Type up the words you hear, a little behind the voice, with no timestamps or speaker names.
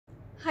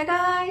Hi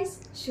guys,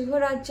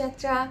 Shubharaj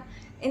Jatra.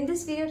 In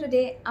this video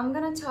today, I'm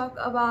gonna talk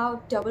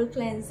about double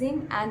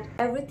cleansing and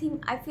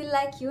everything I feel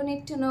like you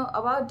need to know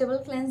about double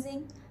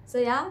cleansing. So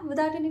yeah,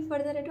 without any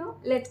further ado,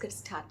 let's get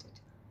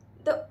started.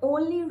 The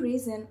only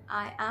reason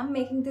I am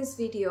making this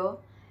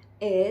video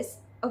is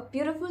a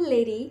beautiful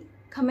lady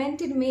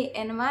commented me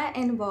in my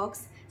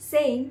inbox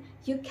saying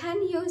you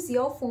can use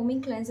your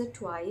foaming cleanser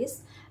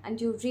twice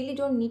and you really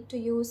don't need to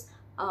use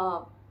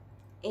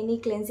any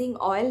cleansing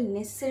oil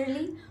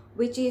necessarily,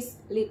 which is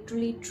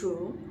literally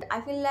true.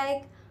 I feel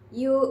like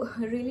you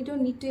really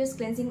don't need to use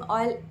cleansing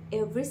oil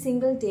every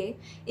single day.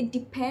 It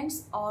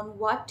depends on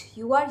what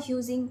you are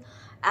using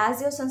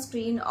as your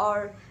sunscreen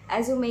or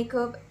as your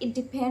makeup. It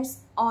depends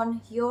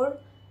on your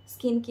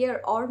skincare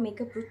or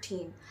makeup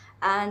routine.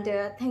 And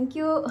thank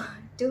you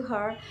to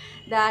her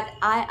that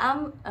I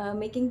am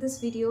making this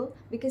video,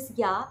 because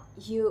yeah,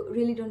 you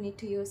really don't need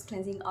to use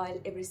cleansing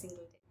oil every single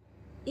day.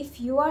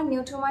 If you are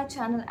new to my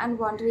channel and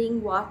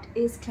wondering what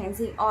is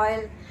cleansing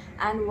oil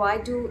and why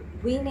do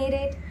we need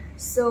it,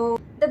 so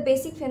the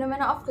basic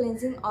phenomena of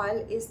cleansing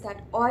oil is that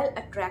oil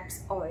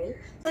attracts oil.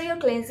 So your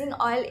cleansing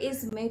oil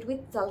is made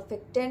with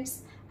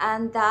surfactants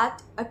and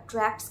that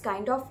attracts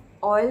kind of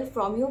oil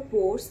from your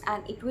pores,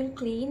 and it will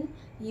clean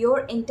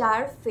your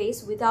entire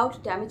face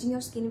without damaging your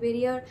skin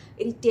barrier,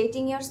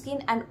 irritating your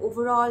skin, and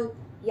overall,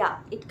 yeah,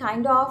 it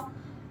kind of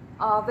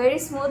very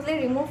smoothly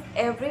remove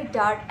every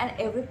dirt and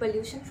every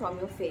pollution from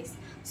your face.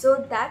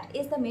 So that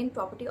is the main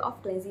property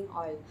of cleansing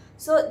oil.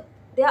 So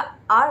there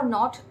are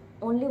not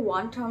only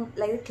one term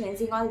like a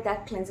cleansing oil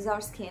that cleanses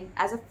our skin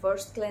as a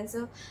first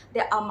cleanser.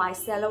 There are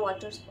micellar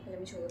waters. Okay,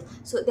 let me show you.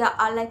 So there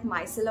are like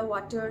micellar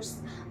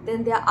waters,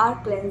 then there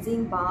are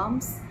cleansing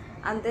balms,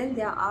 and then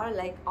there are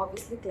like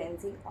obviously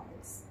cleansing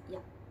oils. Yeah,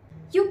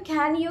 you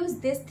can use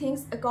these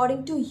things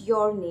according to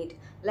your need.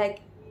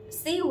 Like,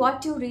 see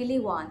what you really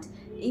want.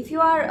 If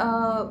you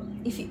are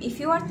if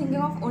you are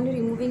thinking of only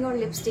removing your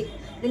lipstick,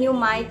 then you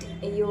might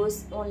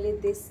use only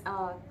this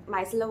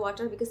micellar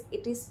water, because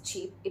it is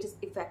cheap, it is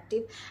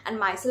effective, and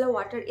micellar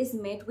water is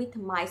made with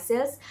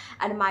micelles,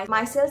 and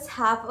micelles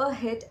have a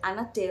head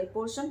and a tail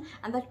portion,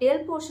 and the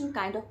tail portion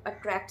kind of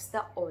attracts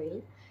the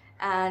oil,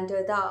 and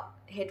the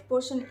head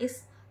portion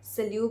is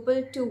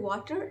soluble to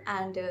water,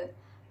 and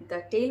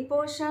the tail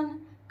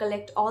portion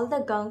collect all the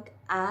gunk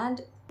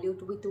and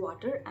dilute with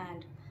water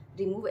and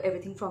remove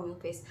everything from your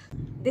face.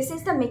 This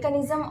is the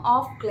mechanism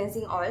of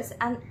cleansing oils,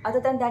 and other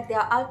than that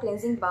there are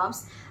cleansing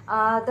balms.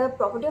 The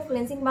property of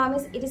cleansing balm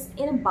is it is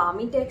in a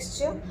balmy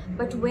texture,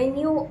 but when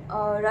you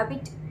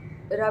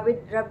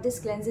rub this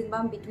cleansing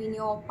balm between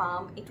your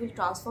palm, it will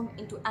transform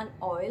into an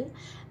oil,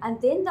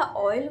 and then the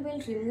oil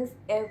will remove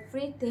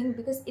everything,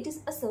 because it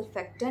is a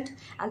surfactant,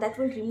 and that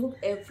will remove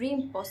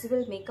every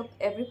possible makeup,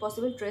 every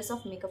possible trace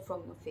of makeup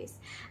from your face.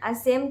 And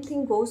same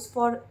thing goes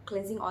for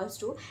cleansing oils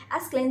too,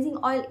 as cleansing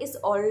oil is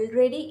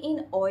already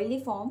in oily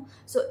form,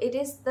 so it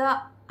is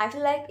the, I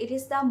feel like it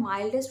is the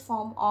mildest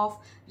form of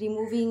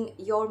removing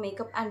your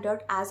makeup and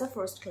dirt as a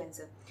first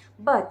cleanser.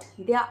 But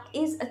there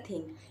is a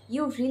thing,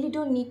 you really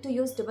don't need to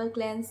use double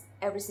cleanse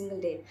every single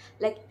day.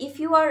 Like if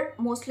you are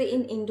mostly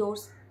in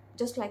indoors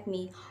just like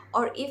me,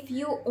 or if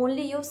you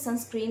only use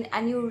sunscreen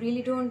and you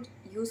really don't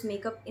use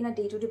makeup in a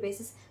day-to-day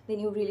basis, then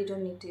you really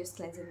don't need to use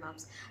cleansing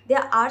balms.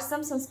 There are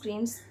some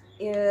sunscreens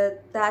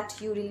that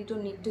you really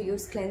don't need to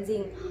use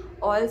cleansing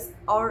oils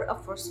or a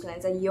first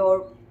cleanser.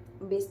 Your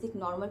basic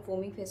normal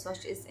foaming face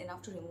wash is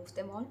enough to remove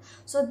them all.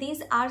 So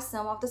these are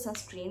some of the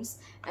sunscreens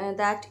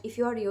that if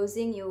you are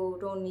using, you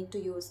don't need to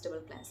use double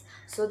cleanse.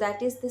 So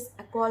that is this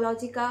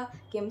Aqualogica,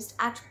 Chemist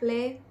at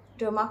Play,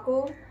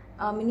 Dermaco,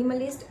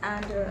 Minimalist,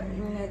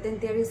 and then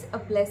there is a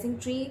Blessing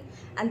Tree,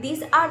 and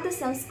these are the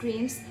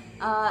sunscreens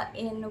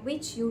in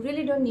which you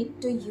really don't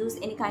need to use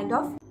any kind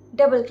of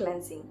double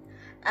cleansing.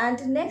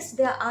 And next,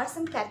 there are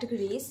some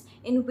categories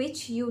in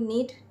which you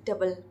need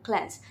double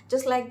cleanse.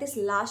 Just like this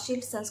Lash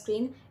Shield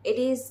sunscreen, it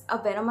is a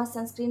venomous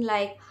sunscreen.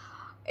 Like,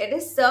 it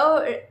is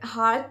so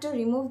hard to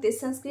remove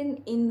this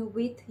sunscreen in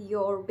with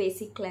your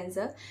basic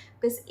cleanser,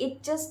 because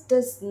it just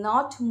does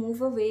not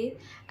move away,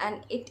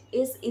 and it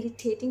is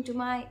irritating to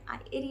my eye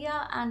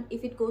area, and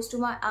if it goes to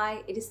my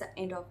eye, it is the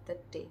end of the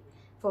day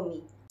for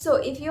me. So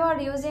if you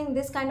are using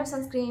this kind of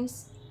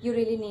sunscreens, you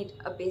really need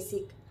a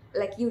basic,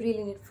 like you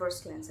really need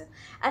first cleanser.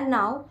 And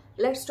now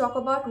let's talk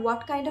about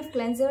what kind of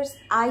cleansers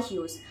I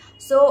use.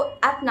 So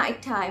at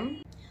night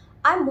time,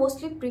 I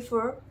mostly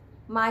prefer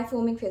my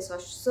foaming face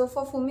wash. So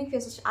for foaming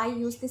face wash, I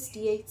use this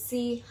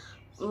THC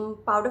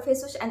powder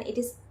face wash, and it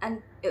is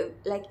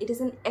it is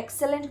an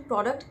excellent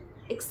product,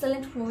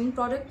 excellent foaming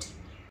product.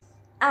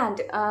 And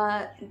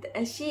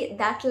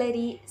that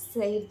lady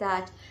said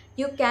that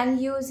you can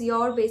use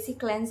your basic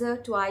cleanser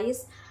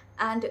twice.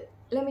 And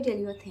let me tell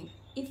you a thing,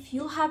 if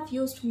you have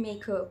used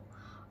makeup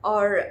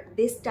or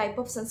this type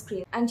of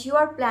sunscreen and you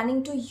are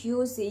planning to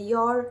use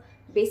your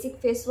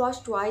basic face wash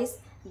twice,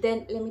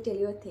 then let me tell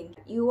you a thing,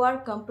 you are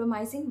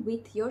compromising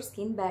with your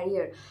skin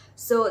barrier.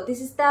 So this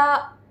is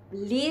the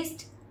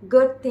least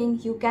good thing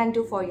you can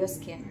do for your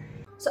skin.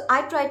 So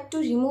I tried to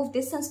remove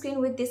this sunscreen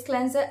with this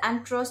cleanser,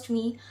 and trust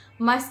me,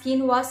 my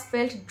skin was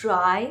felt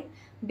dry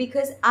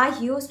because I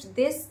used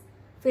this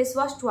face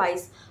wash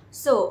twice.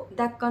 So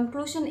the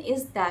conclusion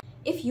is that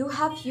if you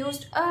have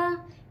used a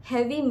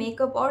heavy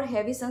makeup or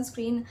heavy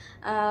sunscreen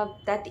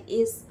that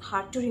is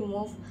hard to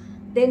remove,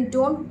 then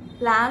don't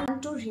plan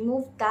to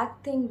remove that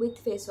thing with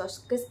face wash,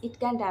 because it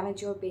can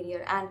damage your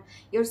barrier and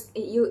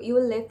you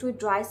will left with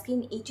dry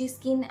skin, itchy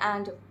skin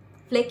and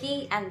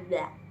flaky and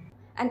blah.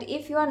 And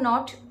if you are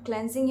not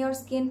cleansing your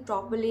skin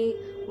properly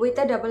with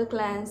a double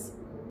cleanse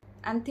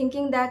and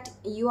thinking that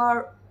you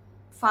are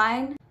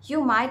fine,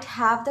 you might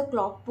have the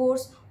clogged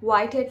pores,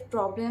 whitehead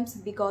problems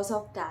because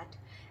of that.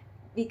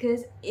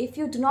 Because if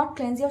you do not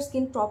cleanse your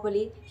skin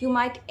properly, you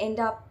might end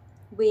up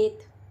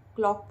with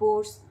clogged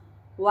pores,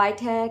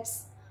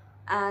 whiteheads,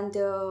 and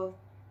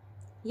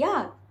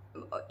yeah,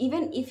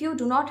 even if you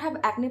do not have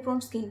acne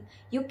prone skin,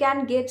 you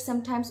can get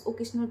sometimes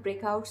occasional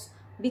breakouts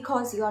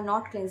because you are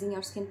not cleansing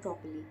your skin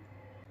properly.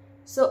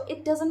 So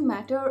it doesn't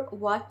matter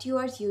what you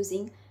are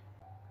using.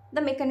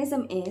 The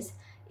mechanism is,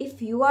 if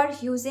you are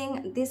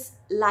using this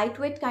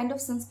lightweight kind of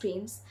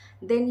sunscreens,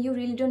 then you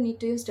really don't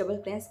need to use double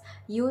cleanse.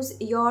 Use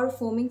your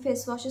foaming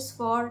face washes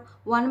for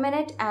 1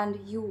 minute and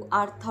you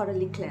are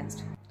thoroughly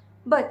cleansed.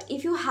 But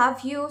if you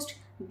have used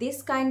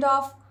this kind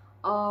of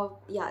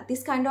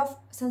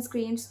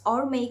sunscreens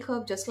or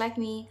makeup just like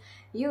me,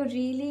 you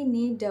really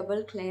need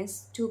double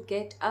cleanse to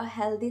get a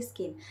healthy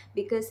skin.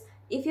 Because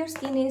if your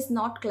skin is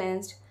not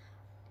cleansed,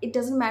 it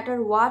doesn't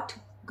matter what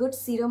good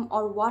serum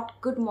or what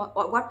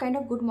kind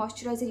of good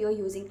moisturizer you're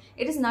using,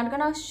 it is not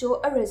gonna show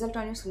a result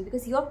on your skin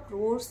because your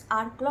pores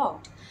are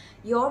clogged.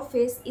 Your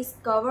face is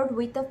covered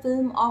with a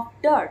film of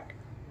dirt.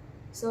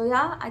 So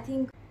yeah, I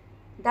think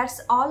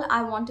that's all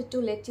I wanted to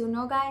let you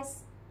know,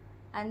 guys.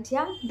 And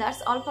yeah,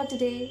 that's all for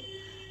today.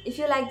 If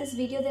you like this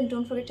video, then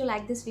don't forget to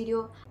like this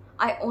video.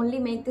 I only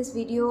make this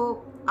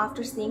video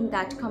after seeing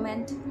that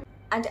comment,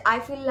 and I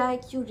feel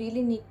like you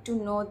really need to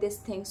know these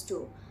things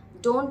too.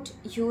 Don't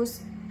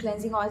use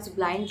cleansing oils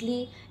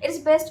blindly. It is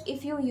best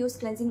if you use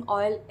cleansing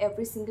oil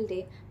every single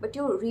day, but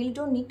you really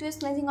don't need to use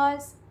cleansing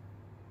oils.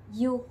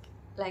 You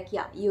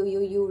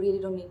really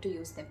don't need to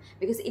use them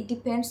because it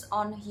depends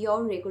on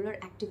your regular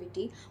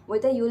activity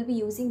whether you will be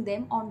using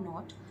them or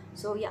not.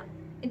 So yeah,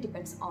 it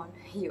depends on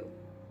you.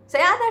 So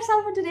yeah, that's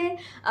all for today.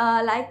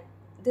 Like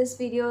this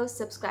video,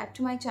 subscribe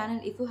to my channel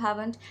if you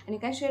haven't, and you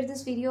can share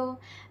this video,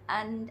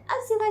 and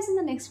I'll see you guys in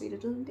the next video.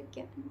 Till then, take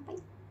care.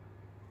 Bye.